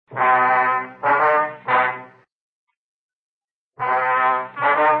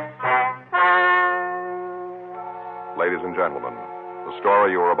ladies and gentlemen. The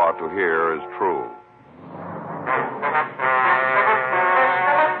story you are about to hear is true.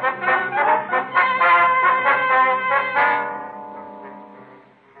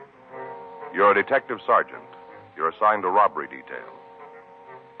 You're a detective sergeant. You're assigned to robbery detail.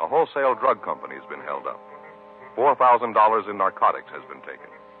 A wholesale drug company has been held up. $4,000 in narcotics has been taken.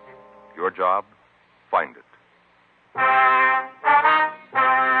 Your job? Find it.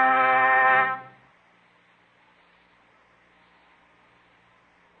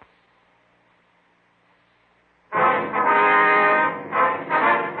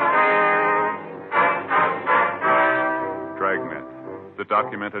 Dragnet, the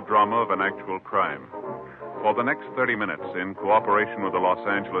documented drama of an actual crime. For the next 30 minutes, in cooperation with the Los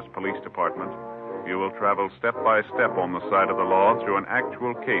Angeles Police Department, you will travel step by step on the side of the law through an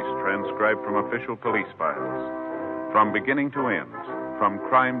actual case transcribed from official police files. From beginning to end, from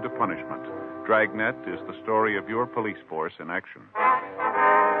crime to punishment, Dragnet is the story of your police force in action.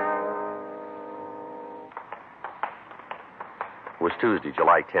 It was Tuesday,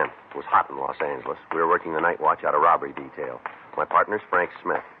 July 10th. It was hot in Los Angeles. We were working the night watch out of robbery detail. My partner's Frank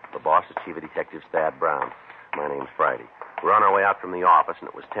Smith. The boss is Chief of Detectives Thad Brown. My name's Friday. We were on our way out from the office, and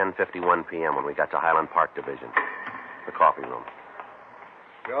it was 10:51 p.m. when we got to Highland Park Division, the coffee room.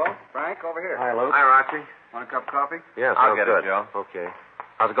 Joe, Frank, over here. Hi, Luke. Hi, Roxy. Want a cup of coffee? Yeah, I'll sounds get good. it, Joe. Okay.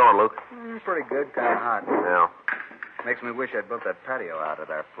 How's it going, Luke? Pretty good, kind of hot. Yeah. Makes me wish I'd built that patio out at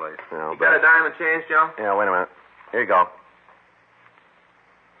our place. Yeah, You got a dime and change, Joe? Yeah, wait a minute. Here you go.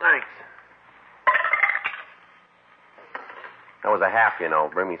 Thanks. That was a half, you know.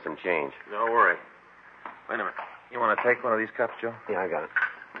 Bring me some change. Don't worry. Wait a minute. You want to take one of these cups, Joe? Yeah, I got it.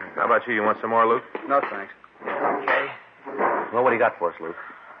 How about you? You want some more, Luke? No, thanks. Okay. Well, what do you got for us, Luke?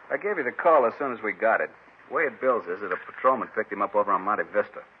 I gave you the call as soon as we got it. The way it bills is that a patrolman picked him up over on Monte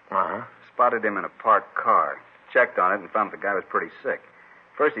Vista. Uh-huh. Spotted him in a parked car. Checked on it and found the guy was pretty sick.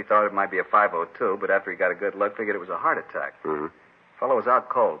 First he thought it might be a 502, but after he got a good look, figured it was a heart attack. Mm-hmm. Fellow was out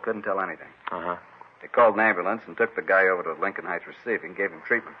cold, couldn't tell anything. Uh-huh. They called an ambulance and took the guy over to Lincoln Heights Receiving, gave him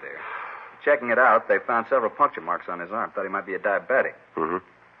treatment there. Checking it out, they found several puncture marks on his arm. Thought he might be a diabetic. Mm-hmm.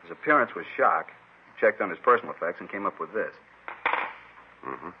 His appearance was shock. Checked on his personal effects and came up with this.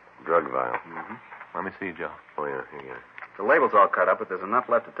 Mm-hmm. Drug vial. Mm-hmm. Let me see, Joe. Oh, yeah, here you go. The label's all cut up, but there's enough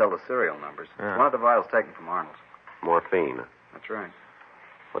left to tell the serial numbers. Yeah. It's one of the vials taken from Arnold's. Morphine. That's right.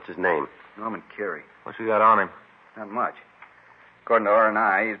 What's his name? Norman Curie. What's he got on him? Not much. According to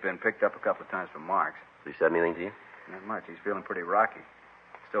R&I, he's been picked up a couple of times for marks. Has he said anything to you? Not much. He's feeling pretty rocky.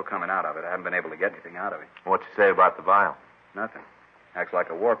 Still coming out of it. I haven't been able to get anything out of him. What's he say about the vial? Nothing. Acts like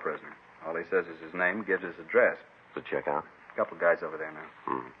a war prisoner. All he says is his name, gives his address. So check out. A couple of guys over there now.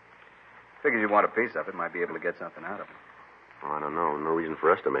 Hmm. Figures you want a piece of it, might be able to get something out of it. Well, I don't know. No reason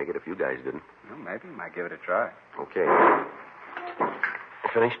for us to make it if you guys didn't. Well, maybe. Might give it a try. Okay.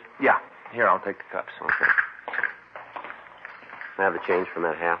 Finished? Yeah. Here, I'll take the cups. Okay. Can I have the change from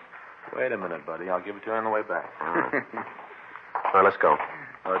that half? Wait a minute, buddy. I'll give it to you on the way back. All right. All right, let's go.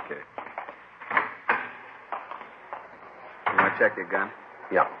 Okay. You want to check your gun?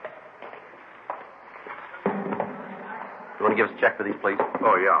 Yeah. You want to give us a check for these, please?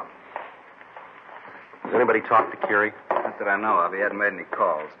 Oh, yeah. Has anybody talked to Curie? Not that I know of. He hadn't made any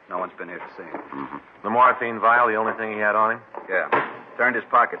calls. No one's been here to see him. Mm-hmm. The morphine vial, the only thing he had on him? Yeah. Turned his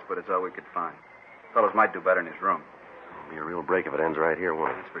pockets, but it's all we could find. Fellows might do better in his room. It'll be a real break if it ends right here,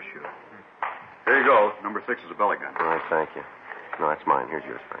 won't it? That's for sure. Here you go. Number 6 is a belly gun. All right, thank you. No, that's mine. Here's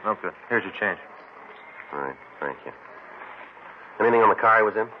yours, Frank. Oh, good. Here's your change. All right, thank you. Anything on the car he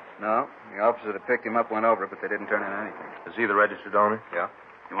was in? No. The officer that picked him up went over it, but they didn't turn in anything. Is he the registered owner? Yeah.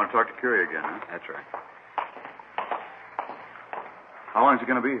 You want to talk to Curie again, huh? That's right. How long is he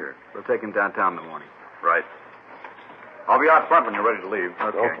going to be here? We'll take him downtown in the morning. Right. I'll be out front when you're ready to leave.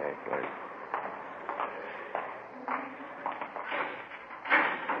 Okay. Great.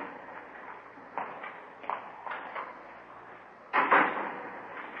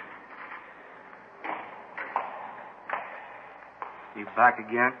 You back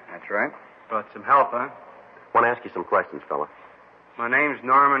again? That's right. Brought some help, huh? Want to ask you some questions, fella. My name's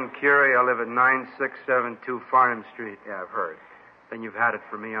Norman Curie. I live at 9672 Farnham Street. Yeah, I've heard. Then you've had it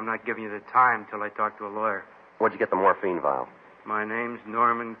for me. I'm not giving you the time till I talk to a lawyer. Where'd you get the morphine vial? My name's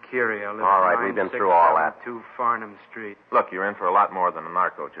Norman Curie. I live All at right, we've been through all that. 9672 Farnham Street. Look, you're in for a lot more than a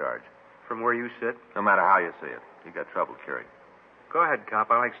narco charge. From where you sit? No matter how you see it. You got trouble, Curie. Go ahead,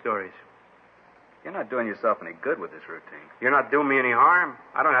 cop. I like stories. You're not doing yourself any good with this routine. You're not doing me any harm.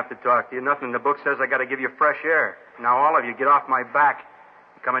 I don't have to talk to you. Nothing in the book says I got to give you fresh air. Now, all of you, get off my back.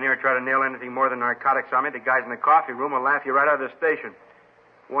 You come in here and try to nail anything more than narcotics on me, the guys in the coffee room will laugh you right out of the station.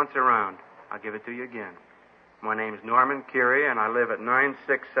 Once around, I'll give it to you again. My name's Norman Curie, and I live at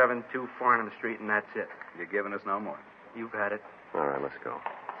 9672 Farnham Street, and that's it. You're giving us no more. You've had it. All right, let's go.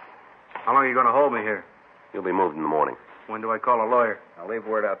 How long are you going to hold me here? You'll be moved in the morning. When do I call a lawyer? I'll leave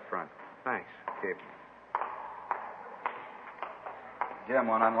word out front. Thanks. Keep. Jim,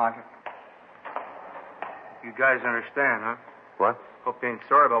 want to unlock it? You guys understand, huh? What? Hope you ain't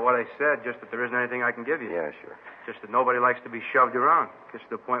sorry about what I said, just that there isn't anything I can give you. Yeah, sure. Just that nobody likes to be shoved around. Gets to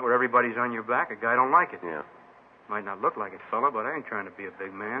the point where everybody's on your back. A guy don't like it. Yeah. Might not look like it, fella, but I ain't trying to be a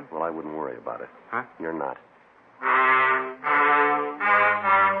big man. Well, I wouldn't worry about it. Huh? You're not.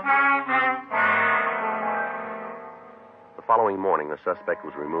 The following morning, the suspect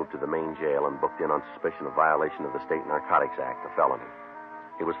was removed to the main jail and booked in on suspicion of violation of the State Narcotics Act, a felony.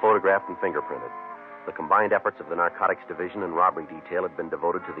 He was photographed and fingerprinted. The combined efforts of the Narcotics Division and Robbery Detail had been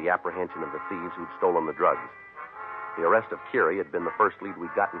devoted to the apprehension of the thieves who'd stolen the drugs. The arrest of Curie had been the first lead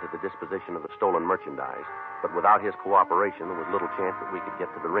we'd gotten to the disposition of the stolen merchandise, but without his cooperation, there was little chance that we could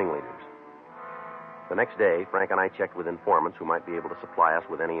get to the ringleaders. The next day, Frank and I checked with informants who might be able to supply us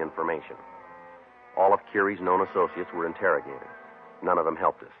with any information. All of Curie's known associates were interrogated. None of them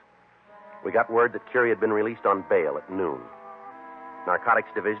helped us. We got word that Curie had been released on bail at noon. Narcotics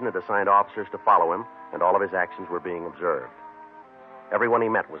Division had assigned officers to follow him, and all of his actions were being observed. Everyone he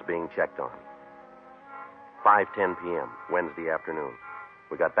met was being checked on. 5:10 p.m., Wednesday afternoon.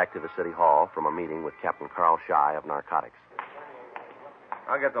 We got back to the city hall from a meeting with Captain Carl Shy of Narcotics.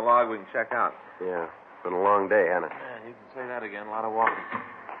 I'll get the log we can check out. Yeah, it's been a long day, hasn't it? Yeah, you can say that again. A lot of walking.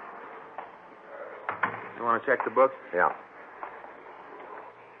 You want to check the book? Yeah.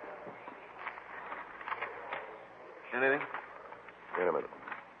 Anything? Wait a minute.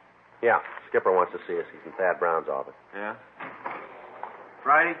 Yeah, Skipper wants to see us. He's in Thad Brown's office. Yeah?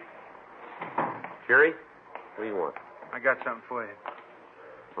 Friday, Curie, what do you want? I got something for you.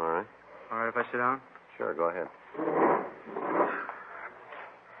 All right. All right if I sit down? Sure, go ahead.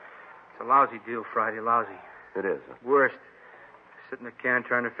 It's a lousy deal, Friday, lousy. It is. Worst. Sit in the can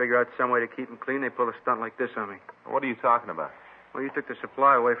trying to figure out some way to keep them clean. They pull a stunt like this on me. What are you talking about? Well, you took the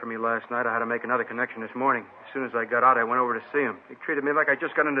supply away from me last night. I had to make another connection this morning. As soon as I got out, I went over to see him. He treated me like I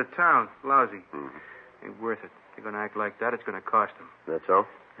just got into town. Lousy. Mm-hmm. Ain't worth it. They're going to act like that. It's going to cost them. That's all?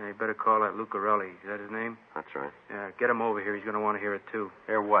 Yeah, you better call that Lucarelli. Is that his name? That's right. Yeah, get him over here. He's going to want to hear it, too.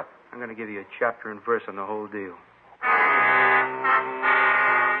 Hear what? I'm going to give you a chapter and verse on the whole deal.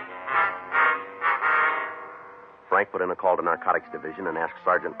 Frank put in a call to Narcotics Division and asked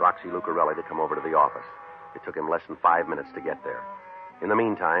Sergeant Roxy Lucarelli to come over to the office. It took him less than 5 minutes to get there. In the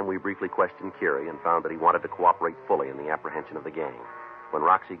meantime, we briefly questioned Curie and found that he wanted to cooperate fully in the apprehension of the gang. When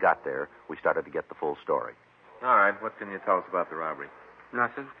Roxy got there, we started to get the full story. All right, what can you tell us about the robbery?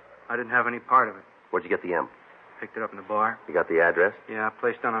 Nothing. I didn't have any part of it. Where'd you get the M? Picked it up in the bar. You got the address? Yeah,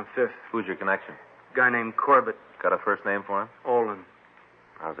 place down on 5th. Who's your connection? Guy named Corbett. Got a first name for him? Olin.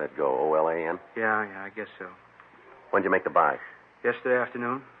 How's that go? O-L-A-N? Yeah, I guess so. When'd you make the buy? Yesterday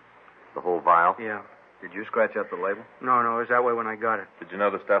afternoon? The whole vial? Yeah. Did you scratch out the label? No, it was that way when I got it. Did you know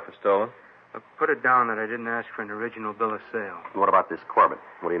the stuff was stolen? I put it down that I didn't ask for an original bill of sale. What about this Corbett?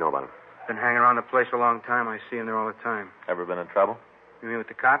 What do you know about him? Been hanging around the place a long time. I see him there all the time. Ever been in trouble? You mean with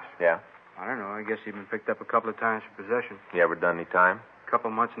the cops? Yeah. I don't know. I guess he'd been picked up a couple of times for possession. You ever done any time? A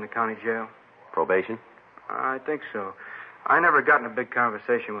couple months in the county jail. Probation? I think so. I never got in a big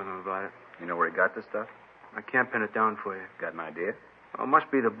conversation with him about it. You know where he got this stuff? I can't pin it down for you. Got an idea? Well, it must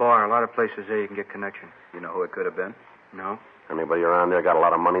be the bar. A lot of places there you can get connection. You know who it could have been? No? Anybody around there got a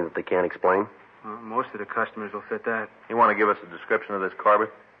lot of money that they can't explain? Well, most of the customers will fit that. You want to give us a description of this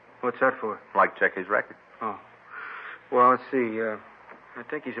Corbett? What's that for? Like check his record. Oh. Well, let's see. I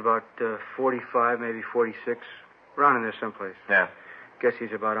think he's about 45, maybe 46. Around in there someplace. Yeah. Guess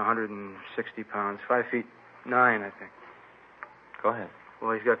he's about 160 pounds. 5'9", I think. Go ahead.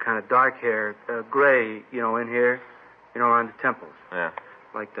 Well, he's got kind of dark hair. Gray, in here. Around the temples. Yeah.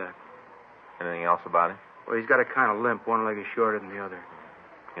 Like that. Anything else about him? Well, he's got a kind of limp. One leg is shorter than the other.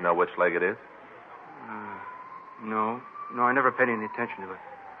 You know which leg it is? No, I never paid any attention to it.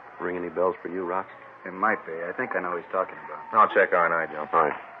 Ring any bells for you, Rox? It might be. I think I know who he's talking about. I'll check R&I, Joe. All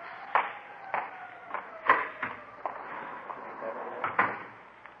right.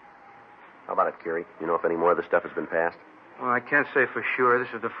 How about it, Curie? You know if any more of the stuff has been passed? Well, I can't say for sure.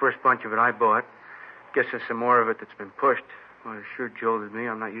 This is the first bunch of it I bought. Guess there's some more of it that's been pushed. Well, it sure jolted me.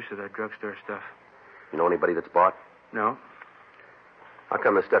 I'm not used to that drugstore stuff. You know anybody that's bought? No? How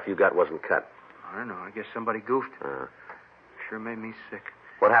come the stuff you got wasn't cut? I don't know. I guess somebody goofed. Sure made me sick.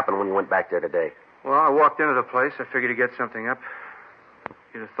 What happened when you went back there today? Well, I walked into the place. I figured to get something up.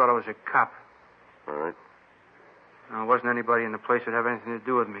 You'd have thought I was a cop. All right. There wasn't anybody in the place that had anything to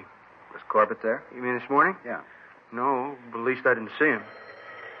do with me. Was Corbett there? You mean this morning? Yeah. No, but at least I didn't see him.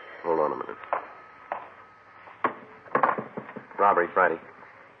 Hold on a minute. Robbery, Friday.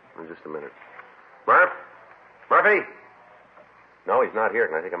 In just a minute. Murphy? No, he's not here.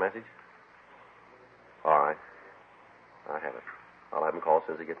 Can I take a message? All right. I have it. I'll have him call as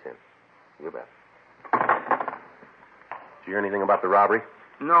soon as he gets in. You bet. Did you hear anything about the robbery?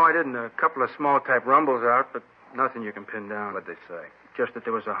 No, I didn't. A couple of small-type rumbles out, but nothing you can pin down. What'd they say? Just that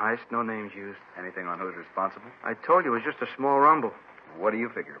there was a heist, no names used. Anything on who's responsible? I told you it was just a small rumble. What do you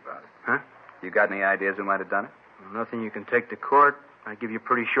figure about it? Huh? You got any ideas who might have done it? Well, nothing you can take to court. I give you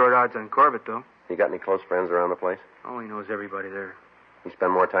pretty short odds on Corbett, though. You got any close friends around the place? Oh, he knows everybody there. You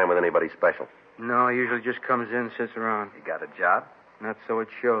spend more time with anybody special? No, he usually just comes in, sits around. You got a job? Not so it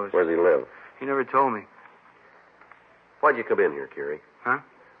shows. Where does he live? He never told me. Why'd you come in here, Curie? Huh?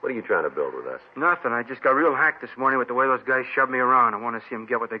 What are you trying to build with us? Nothing. I just got real hacked this morning with the way those guys shoved me around. I want to see them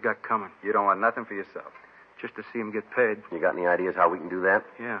get what they got coming. You don't want nothing for yourself. Just to see them get paid. You got any ideas how we can do that?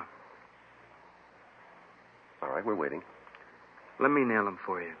 Yeah. All right, we're waiting. Let me nail them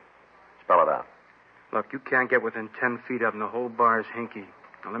for you. Spell it out. Look, you can't get within 10 feet of them. The whole bar's hinky.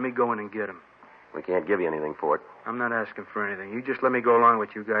 Now, let me go in and get them. We can't give you anything for it. I'm not asking for anything. You just let me go along with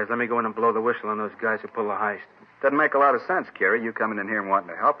you guys. Let me go in and blow the whistle on those guys who pull the heist. Doesn't make a lot of sense, Kerry. You coming in here and wanting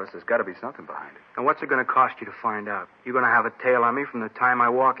to help us. There's got to be something behind it. And what's it going to cost you to find out? You're going to have a tail on me from the time I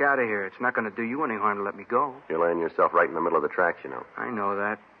walk out of here. It's not going to do you any harm to let me go. You're laying yourself right in the middle of the tracks, you know. I know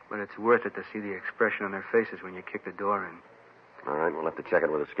that, but it's worth it to see the expression on their faces when you kick the door in. All right, we'll have to check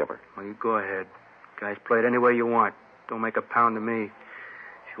it with the skipper. Well, you go ahead. Guys, play it any way you want. Don't make a pound of me.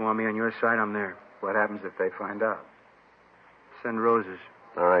 If you want me on your side, I'm there. What happens if they find out? Send roses.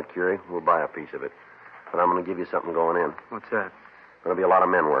 All right, Curie, we'll buy a piece of it. But I'm going to give you something going in. What's that? There'll be a lot of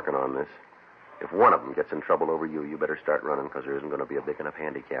men working on this. If one of them gets in trouble over you, you better start running, because there isn't going to be a big enough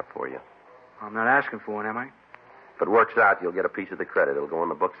handicap for you. I'm not asking for one, am I? If it works out, you'll get a piece of the credit. It'll go in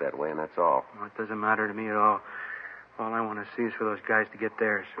the books that way, and that's all. Well, it doesn't matter to me at all. All I want to see is for those guys to get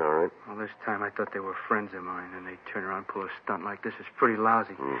theirs. All right. Well, this time I thought they were friends of mine, and they turn around and pull a stunt like this. It's pretty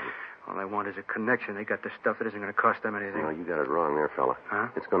lousy. Mm-hmm. All I want is a connection. They got the stuff. It isn't going to cost them anything. No, you got it wrong there, fella. Huh?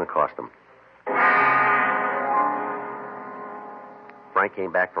 It's going to cost them. Frank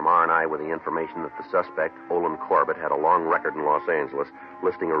came back from R&I with the information that the suspect, Olin Corbett, had a long record in Los Angeles,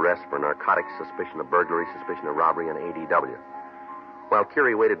 listing arrests for narcotics, suspicion of burglary, suspicion of robbery, and ADW. While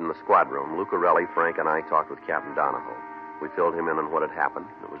Curie waited in the squad room, Lucarelli, Frank, and I talked with Captain Donahoe. We filled him in on what had happened.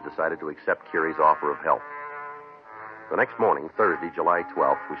 It was decided to accept Curie's offer of help. The next morning, Thursday, July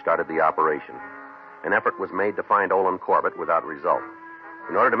 12th, we started the operation. An effort was made to find Olin Corbett without result.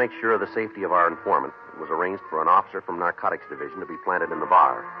 In order to make sure of the safety of our informant, it was arranged for an officer from Narcotics Division to be planted in the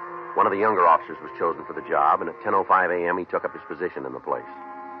bar. One of the younger officers was chosen for the job, and at 10:05 a.m., he took up his position in the place.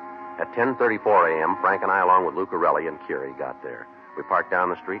 At 10:34 a.m., Frank and I, along with Lucarelli and Curie, got there. We parked down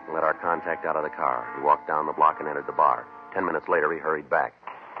the street and let our contact out of the car. He walked down the block and entered the bar. 10 minutes later, he hurried back.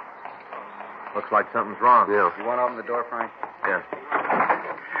 Looks like something's wrong. Yeah. You want to open the door, Frank? Yeah.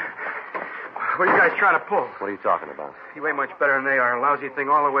 What are you guys trying to pull? What are you talking about? You ain't much better than they are. A lousy thing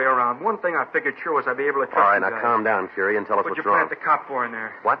all the way around. One thing I figured sure was I'd be able to trust All right, you now guys. calm down, Curie, and tell us What'd what's you wrong. plant the cop for in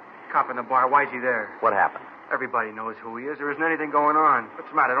there? What? Cop in the bar. Why's he there? What happened? Everybody knows who he is. There isn't anything going on. What's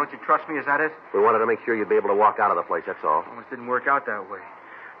the matter? Don't you trust me? Is that it? We wanted to make sure you'd be able to walk out of the place, that's all. Almost didn't work out that way.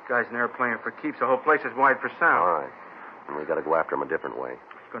 Guys in there are playing for keeps. The whole place is wide for sound. All right. And we got to go after him a different way.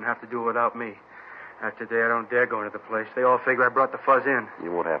 He's going to have to do it without me. After today, I don't dare go into the place. They all figure I brought the fuzz in.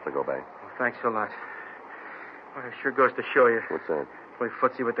 You won't have to go back. Well, thanks a lot. Well, it sure goes to show you. What's that? Play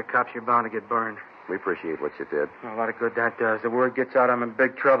footsie with the cops, you're bound to get burned. We appreciate what you did. A lot of good that does. The word gets out, I'm in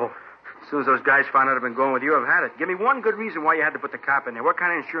big trouble. As soon as those guys find out I've been going with you, I've had it. Give me one good reason why you had to put the cop in there. What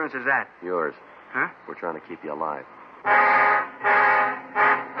kind of insurance is that? Yours. Huh? We're trying to keep you alive.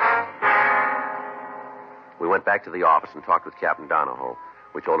 We went back to the office and talked with Captain Donahoe.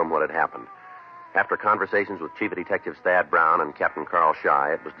 We told him what had happened. After conversations with Chief of Detectives Thad Brown and Captain Carl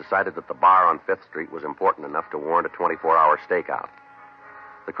Shy, it was decided that the bar on 5th Street was important enough to warrant a 24-hour stakeout.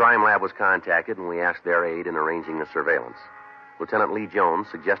 The crime lab was contacted, and we asked their aid in arranging the surveillance. Lieutenant Lee Jones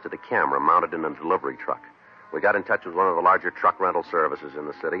suggested a camera mounted in a delivery truck. We got in touch with one of the larger truck rental services in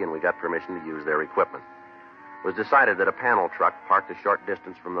the city, and we got permission to use their equipment. It was decided that a panel truck parked a short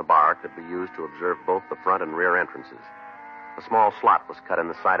distance from the bar could be used to observe both the front and rear entrances. A small slot was cut in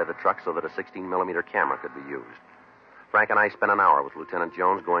the side of the truck so that a 16-millimeter camera could be used. Frank and I spent an hour with Lieutenant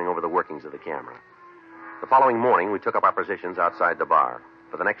Jones going over the workings of the camera. The following morning, we took up our positions outside the bar.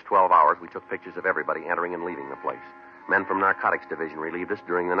 For the next 12 hours, we took pictures of everybody entering and leaving the place. Men from Narcotics Division relieved us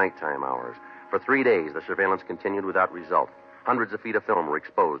during the nighttime hours. For 3 days, the surveillance continued without result. Hundreds of feet of film were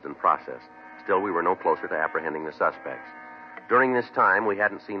exposed and processed. Still, we were no closer to apprehending the suspects. During this time, we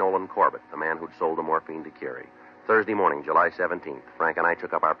hadn't seen Olin Corbett, the man who'd sold the morphine to Curie. Thursday morning, July 17th, Frank and I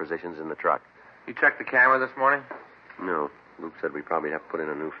took up our positions in the truck. You checked the camera this morning? No. Luke said we probably have to put in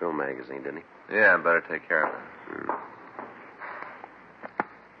a new film magazine, didn't he? Yeah, better take care of it.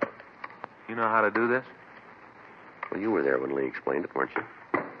 You know how to do this? Well, you were there when Lee explained it, weren't you?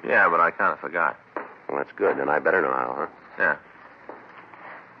 Yeah, but I kind of forgot. Well, that's good. Then I better know how, huh? Yeah.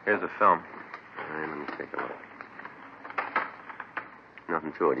 Here's the film. All right, let me take a look.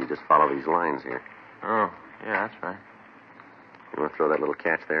 Nothing to it. You just follow these lines here. Oh, yeah, that's right. You want to throw that little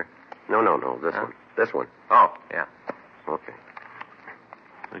catch there? No. This one. This one. Oh, yeah. Okay.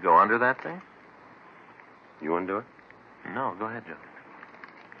 We go under that thing? You want to do it? No, go ahead, Joe.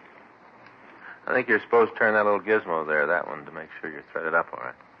 I think you're supposed to turn that little gizmo there, that one, to make sure you're threaded up all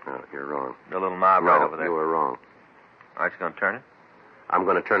right. No, you're wrong. The little knob right over there. You were wrong. Aren't you going to turn it? I'm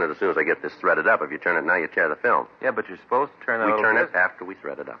going to turn it as soon as I get this threaded up. If you turn it now, you tear the film. Yeah, but you're supposed to turn that We little turn it giz- after we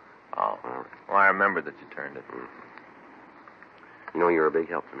thread it up. Oh. All right. Well, I remembered that you turned it. You know you're a big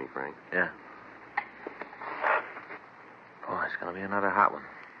help to me, Frank. Yeah. Oh, it's going to be another hot one.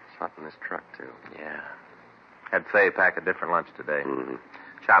 It's hot in this truck, too. Yeah. Had Faye pack a different lunch today. Mm-hmm.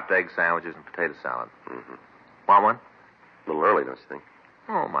 Chopped egg sandwiches and potato salad. Mm-hmm. Want one? A little early, don't you think?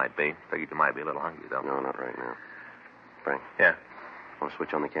 Oh, might be. Figured you might be a little hungry, though. No, not right now. Frank. Yeah. Want to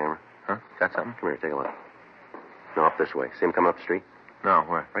switch on the camera? Huh? Got something? Come here, take a look. No, up this way. See him come up the street? No,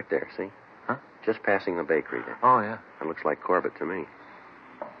 where? Right there, see? Huh? Just passing the bakery there. Oh, yeah. That looks like Corbett to me.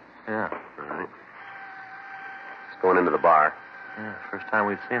 Yeah. All right. He's going into the bar. Yeah, first time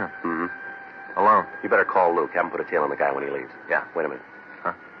we've seen him. Mm-hmm. Alone. You better call Luke. Have him put a tail on the guy when he leaves. Yeah. Wait a minute.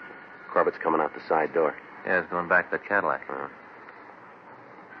 Huh? Corbett's coming out the side door. Yeah, he's going back to that Cadillac.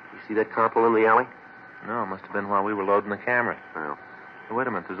 You see that car pull in the alley? No, it must have been while we were loading the camera. Well, Hey, wait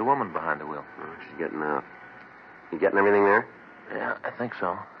a minute. There's a woman behind the wheel. she's getting out. You getting everything there? Yeah, I think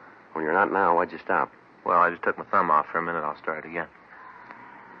so. Well, you're not now. Why'd you stop? Well, I just took my thumb off for a minute. I'll start again.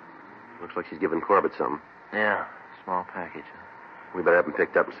 Looks like she's giving Corbett something. Yeah, small package. We better have him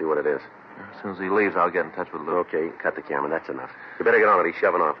picked up and see what it is. As soon as he leaves, I'll get in touch with Luke. Okay, cut the camera. That's enough. You better get on it. He's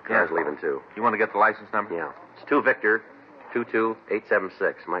shoving off. The car's Yeah. leaving, too. You want to get the license number? Yeah. It's 2 Victor,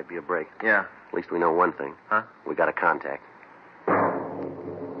 22876. Might be a break. Yeah. At least we know one thing. Huh? We got a contact.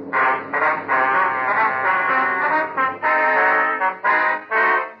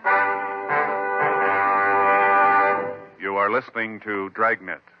 You are listening to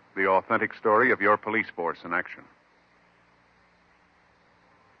Dragnet, the authentic story of your police force in action.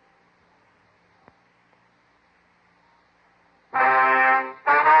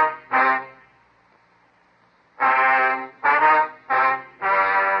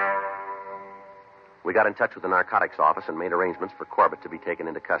 We got in touch with the narcotics office and made arrangements for Corbett to be taken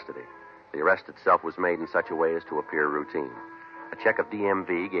into custody. The arrest itself was made in such a way as to appear routine. A check of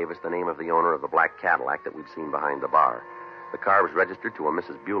DMV gave us the name of the owner of the black Cadillac that we'd seen behind the bar. The car was registered to a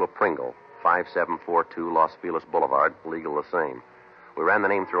Mrs. Beulah Pringle, 5742 Los Feliz Boulevard, legal the same. We ran the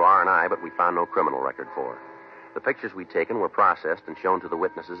name through R&I, but we found no criminal record for her. The pictures we'd taken were processed and shown to the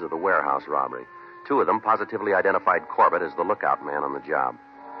witnesses of the warehouse robbery. 2 of them positively identified Corbett as the lookout man on the job.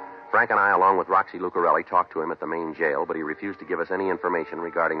 Frank and I, along with Roxy Lucarelli, talked to him at the main jail, but he refused to give us any information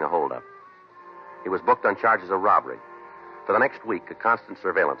regarding the holdup. He was booked on charges of robbery. For the next week, a constant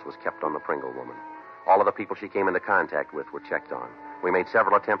surveillance was kept on the Pringle woman. All of the people she came into contact with were checked on. We made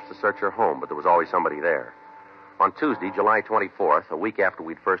several attempts to search her home, but there was always somebody there. On Tuesday, July 24th, a week after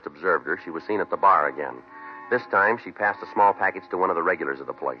we'd first observed her, she was seen at the bar again. This time, she passed a small package to one of the regulars of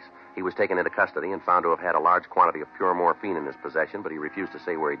the place. He was taken into custody and found to have had a large quantity of pure morphine in his possession, but he refused to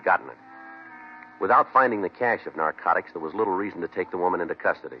say where he'd gotten it. Without finding the cache of narcotics, there was little reason to take the woman into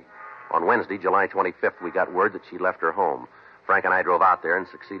custody. On Wednesday, July 25th, we got word that she left her home. Frank and I drove out there and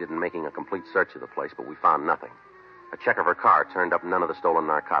succeeded in making a complete search of the place, but we found nothing. A check of her car turned up none of the stolen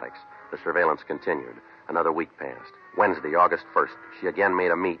narcotics. The surveillance continued. Another week passed. Wednesday, August 1st, she again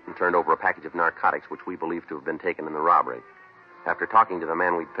made a meet and turned over a package of narcotics which we believed to have been taken in the robbery. After talking to the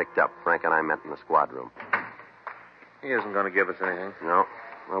man we'd picked up, Frank and I met in the squad room. He isn't going to give us anything. No.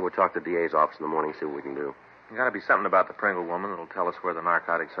 Well, we'll talk to the DA's office in the morning, see what we can do. There's got to be something about the Pringle woman that'll tell us where the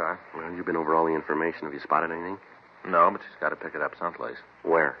narcotics are. Well, you've been over all the information. Have you spotted anything? No, but she's got to pick it up someplace.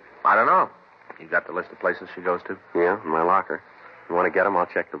 Where? I don't know. You got the list of places she goes to? Yeah, in my locker. You want to get them? I'll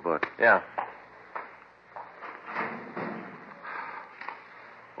check the book. Yeah.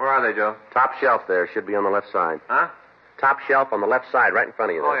 Where are they, Joe? Top shelf there. Should be on the left side. Huh? Top shelf on the left side, right in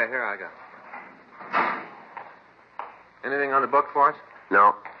front of you there. Oh, yeah, here I got it. Anything on the book for us?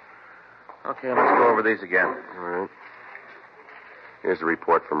 No. Okay, let's go over these again. All right. Here's the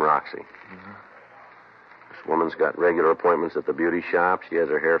report from Roxy. Mm-hmm. This woman's got regular appointments at the beauty shop. She has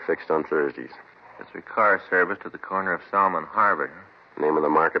her hair fixed on Thursdays. It's her car service at the corner of Solomon Harvard. Name of the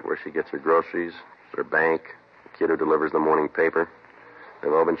market where she gets her groceries, her bank, the kid who delivers the morning paper.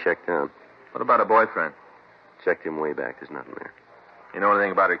 They've all been checked out. What about a boyfriend? Checked him way back. There's nothing there. You know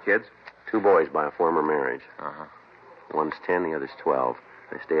anything about her kids? 2 boys by a former marriage. Uh-huh. One's 10, the other's 12.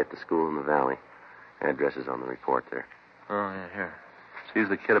 They stay at the school in the valley. Address is on the report there. Oh, yeah, here. Sees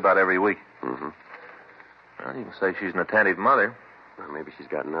the kid about every week. Mm-hmm. Well, you can say she's an attentive mother. Well, maybe she's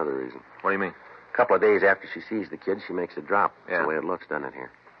got another reason. What do you mean? A couple of days after she sees the kid, she makes a drop. Yeah. That's the way it looks, doesn't it,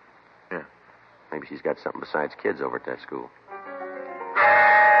 here? Yeah. Maybe she's got something besides kids over at that school.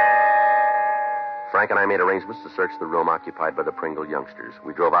 Frank and I made arrangements to search the room occupied by the Pringle youngsters.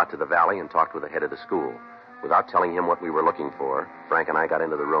 We drove out to the valley and talked with the head of the school. Without telling him what we were looking for, Frank and I got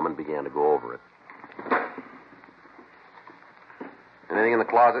into the room and began to go over it. Anything in the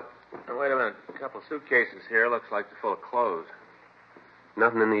closet? Now, wait a minute. A couple of suitcases here. Looks like they're full of clothes.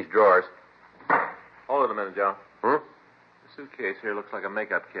 Nothing in these drawers. Hold it a minute, Joe. Hmm? The suitcase here looks like a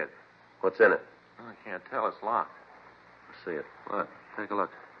makeup kit. What's in it? Oh, I can't tell. It's locked. Let's see it. What? Take a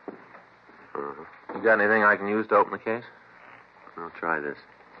look. Uh-huh. You got anything I can use to open the case? I'll try this.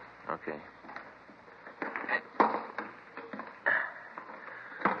 Okay.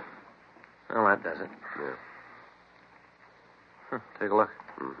 Well, that does it. Yeah. Take a look.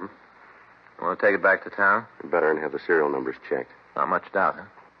 Mm-hmm. You want to take it back to town? Better and have the serial numbers checked. Not much doubt, huh?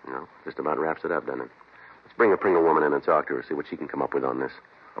 No, just about wraps it up, doesn't it? Let's bring the Pringle woman in and talk to her, see what she can come up with on this.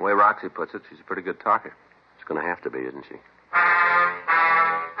 The way Roxy puts it, she's a pretty good talker. She's going to have to be, isn't she?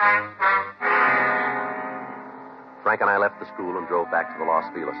 Frank and I left the school and drove back to the Los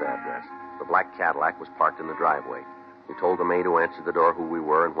Feliz address. The black Cadillac was parked in the driveway. We told the maid who answered the door who we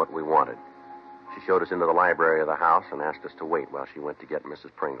were and what we wanted. She showed us into the library of the house and asked us to wait while she went to get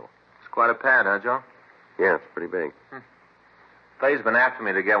Mrs. Pringle. It's quite a pad, huh, Joe? Yeah, it's pretty big. Fay's been after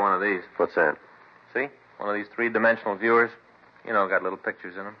me to get one of these. What's that? See? One of these 3-dimensional viewers. You know, got little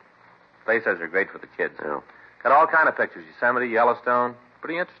pictures in them. Fay says they're great for the kids. Yeah. Got all kind of pictures. Yosemite, Yellowstone.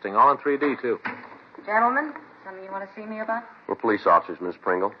 Pretty interesting. All in 3D, too. Gentlemen, something you want to see me about? We're police officers, Miss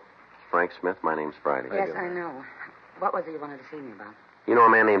Pringle. Frank Smith. My name's Friday. Yes, I know. What was it you wanted to see me about? You know a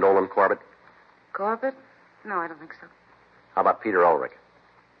man named Olin Corbett? Corbett? No, I don't think so. How about Peter Ulrich?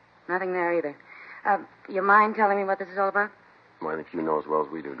 Nothing there either. You mind telling me what this is all about? Well, I think you know as well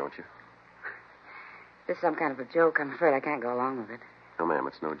as we do, don't you? This is some kind of a joke. I'm afraid I can't go along with it. No, ma'am,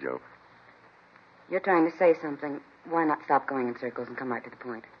 it's no joke. You're trying to say something. Why not stop going in circles and come right to the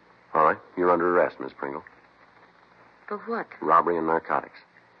point? All right. You're under arrest, Miss Pringle. For what? Robbery and narcotics.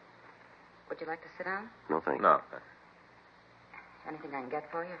 Would you like to sit down? No, thank you. No. Anything I can get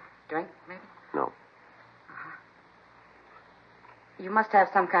for you? Drink, maybe? No. Uh-huh. You must have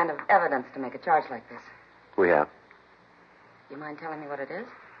some kind of evidence to make a charge like this. We have. You mind telling me what it is?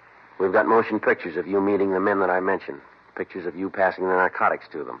 We've got motion pictures of you meeting the men that I mentioned. Pictures of you passing the narcotics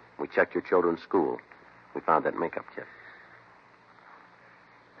to them. We checked your children's school. We found that makeup kit.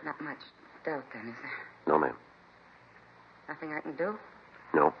 Not much doubt, then, is there? No, ma'am. Nothing I can do?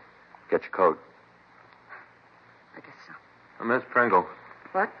 No. Get your coat. I guess so. Miss Pringle.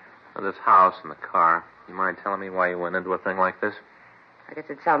 What? This house and the car. You mind telling me why you went into a thing like this? I guess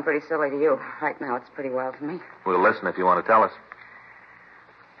it'd sound pretty silly to you. Right now, it's pretty well to me. We'll listen if you want to tell us.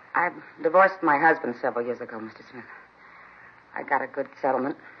 I divorced my husband several years ago, Mr. Smith. I got a good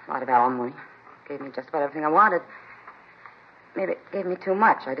settlement, a lot of alimony. Gave me just about everything I wanted. Maybe it gave me too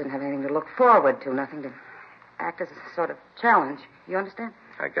much. I didn't have anything to look forward to, nothing to act as a sort of challenge. You understand?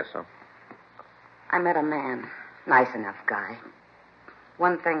 I guess so. I met a man. Nice enough guy.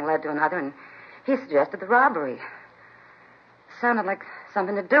 One thing led to another, and he suggested the robbery. Sounded like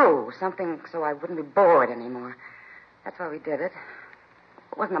something to do, something so I wouldn't be bored anymore. That's why we did it.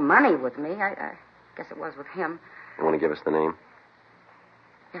 It wasn't the money with me. I guess it was with him. You want to give us the name?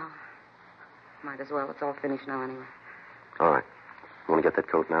 Yeah. Might as well. It's all finished now anyway. All right. You want to get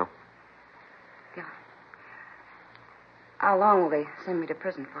that coat now? Yeah. How long will they send me to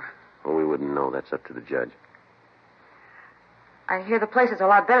prison for? Well, we wouldn't know. That's up to the judge. I hear the place is a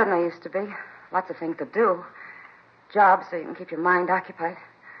lot better than they used to be. Lots of things to do. Jobs so you can keep your mind occupied.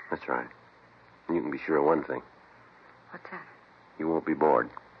 That's right. And you can be sure of one thing. What's that? You won't be bored.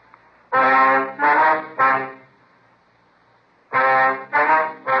 The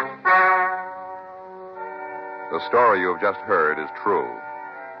story you have just heard is true.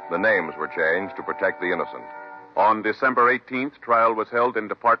 The names were changed to protect the innocent. On December 18th, trial was held in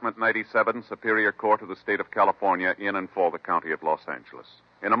Department 97, Superior Court of the State of California, in and for the County of Los Angeles.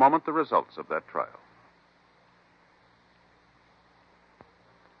 In a moment, the results of that trial.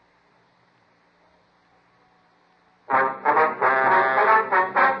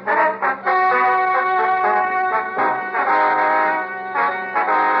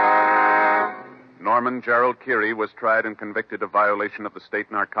 Norman Gerald Keary was tried and convicted of violation of the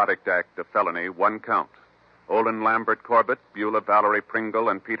State Narcotic Act, a felony, 1 count. Olin Lambert Corbett, Beulah Valerie Pringle,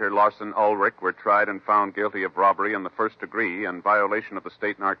 and Peter Larson Ulrich were tried and found guilty of robbery in the first degree and violation of the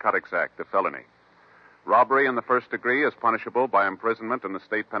State Narcotics Act, a felony. Robbery in the first degree is punishable by imprisonment in the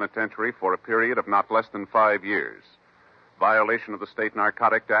state penitentiary for a period of not less than 5 years. Violation of the State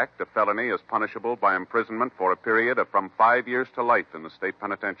Narcotic Act, a felony, is punishable by imprisonment for a period of from 5 years to life in the state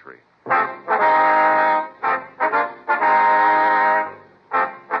penitentiary.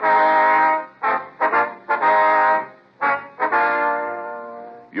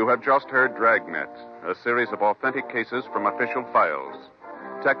 You have just heard Dragnet, a series of authentic cases from official files.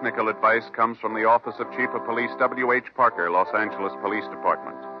 Technical advice comes from the Office of Chief of Police W.H. Parker, Los Angeles Police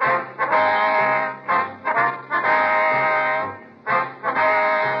Department.